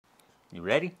You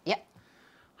ready? Yep.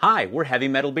 Hi, we're Heavy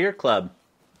Metal Beer Club.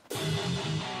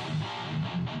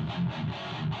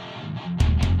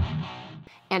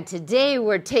 And today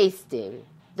we're tasting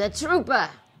the Trooper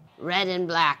Red and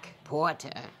Black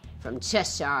Porter from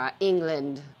Cheshire,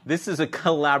 England. This is a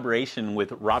collaboration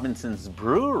with Robinson's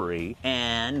Brewery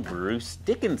and Bruce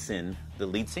Dickinson, the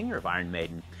lead singer of Iron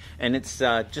Maiden. And it's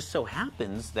just so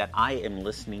happens that I am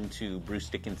listening to Bruce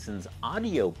Dickinson's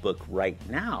audiobook right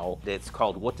now. It's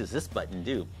called What Does This Button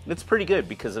Do? It's pretty good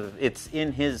because it's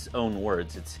in his own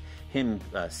words. It's him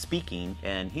speaking,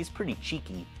 and he's pretty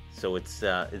cheeky. So it's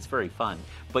very fun.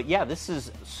 But yeah, this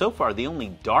is so far the only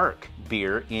dark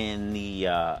beer in the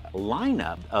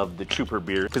lineup of the Trooper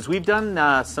beer. Because we've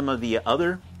done some of the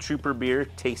other Trooper beer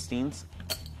tastings.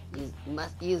 You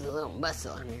must use a little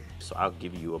muscle on here. So I'll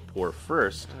give you a pour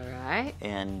first. All right.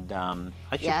 And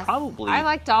I should probably... I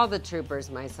liked all the Troopers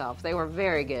myself. They were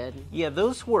very good. Yeah,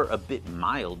 those were a bit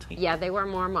mild. Yeah, they were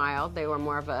more mild. They were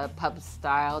more of a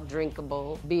pub-style,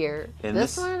 drinkable beer. And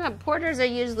this one, porters are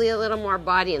usually a little more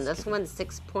body, and this one's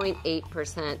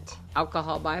 6.8%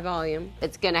 alcohol by volume.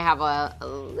 It's going to have a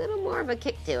little more of a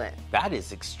kick to it. That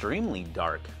is extremely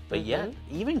dark. But yet,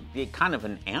 even kind of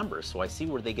an amber, so I see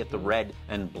where they get the red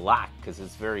and black, because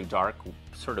it's very dark,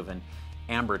 sort of an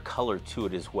amber color to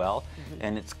it as well.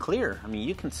 And it's clear. I mean,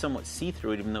 you can somewhat see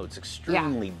through it, even though it's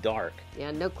extremely dark.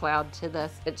 Yeah, no cloud to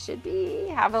this. It should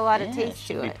have a lot of taste to it. It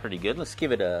should be pretty good. Let's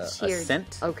give it a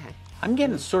scent. Okay. I'm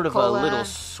getting sort of Cola. a little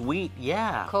sweet,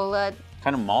 Cola.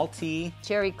 kind of malty.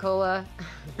 Cherry cola.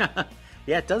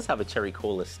 Yeah, it does have a cherry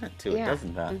cola scent to it,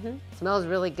 doesn't that? Smells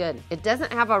really good. It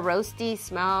doesn't have a roasty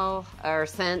smell or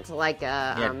scent like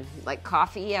like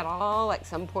coffee at all, like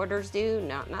some porters do.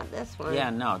 No, not this one.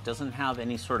 Yeah, no, it doesn't have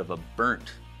any sort of a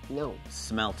burnt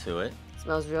smell to it.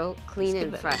 Smells real clean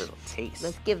and fresh. Let's give it a little taste.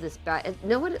 Let's give this back.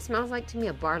 Know what it smells like to me?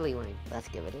 A barley wine. Let's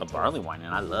give it a taste. Barley wine,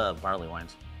 and I love barley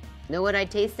wines. Know what I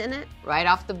taste in it? Right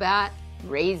off the bat,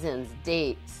 raisins,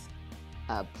 dates,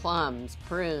 plums,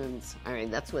 prunes. I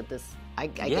mean, that's what this. I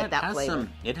get that flavor.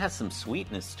 It has some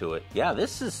sweetness to it. Yeah,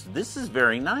 this is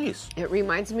very nice. It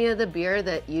reminds me of the beer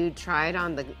that you tried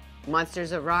on the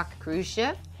Monsters of Rock cruise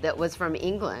ship that was from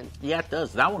England. Yeah, it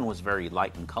does. That one was very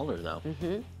light in color, though.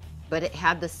 But it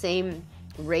had the same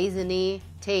raisiny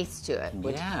taste to it,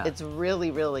 which it's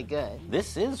really, really good.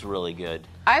 This is really good.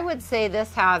 I would say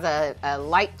this has a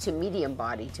light to medium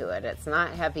body to it. It's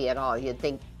not heavy at all. You'd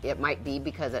think it might be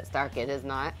because it's dark. It is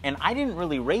not. And I didn't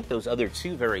really rate those other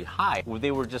two very high.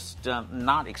 They were just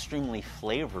not extremely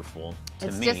flavorful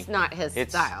to me. It's just not his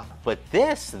style. But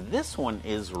this one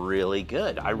is really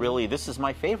good. This is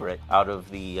my favorite out of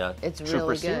the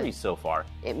Trooper series so far.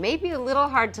 It may be a little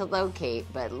hard to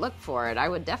locate, but look for it. I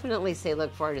would definitely say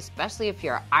look for it, especially if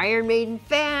you're an Iron Maiden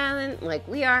fan like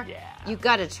we are. Yeah. You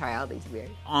got to try all these beers.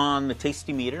 On the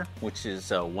tasty meter, which is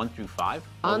 1 through 5,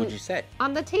 what would you say?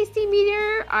 On the tasty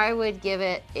meter, I would give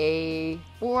it a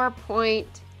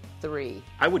 4.3.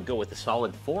 I would go with a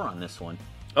solid 4 on this one.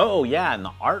 Oh, yeah, and the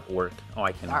artwork. Oh,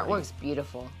 I can. The artwork's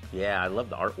beautiful. Yeah, I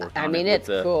love the artwork. I mean, it's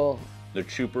cool. The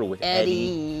Trooper with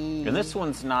Eddie. And this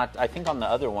one's not, I think on the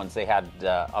other ones they had,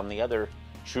 on the other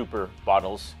Trooper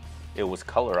bottles, it was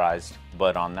colorized,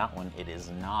 but on that one it is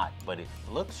not. But it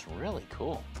looks really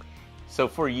cool. So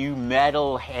for you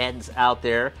metal heads out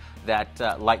there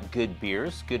that like good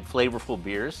beers, good flavorful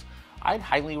beers, I'd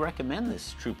highly recommend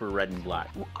this Trooper Red and Black.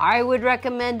 I would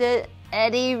recommend it.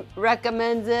 Eddie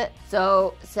recommends it.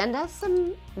 So send us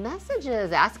some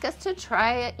messages. Ask us to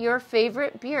try your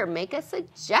favorite beer. Make a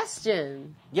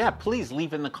suggestion. Yeah, please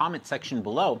leave in the comment section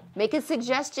below. Make a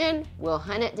suggestion. We'll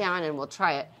hunt it down and we'll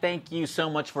try it. Thank you so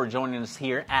much for joining us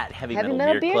here at Heavy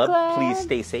Metal Beer Club. Please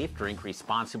stay safe, drink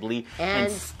responsibly,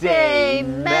 and stay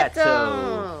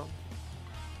metal.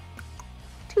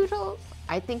 Toodles.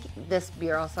 I think this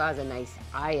beer also has a nice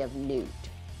eye of newt.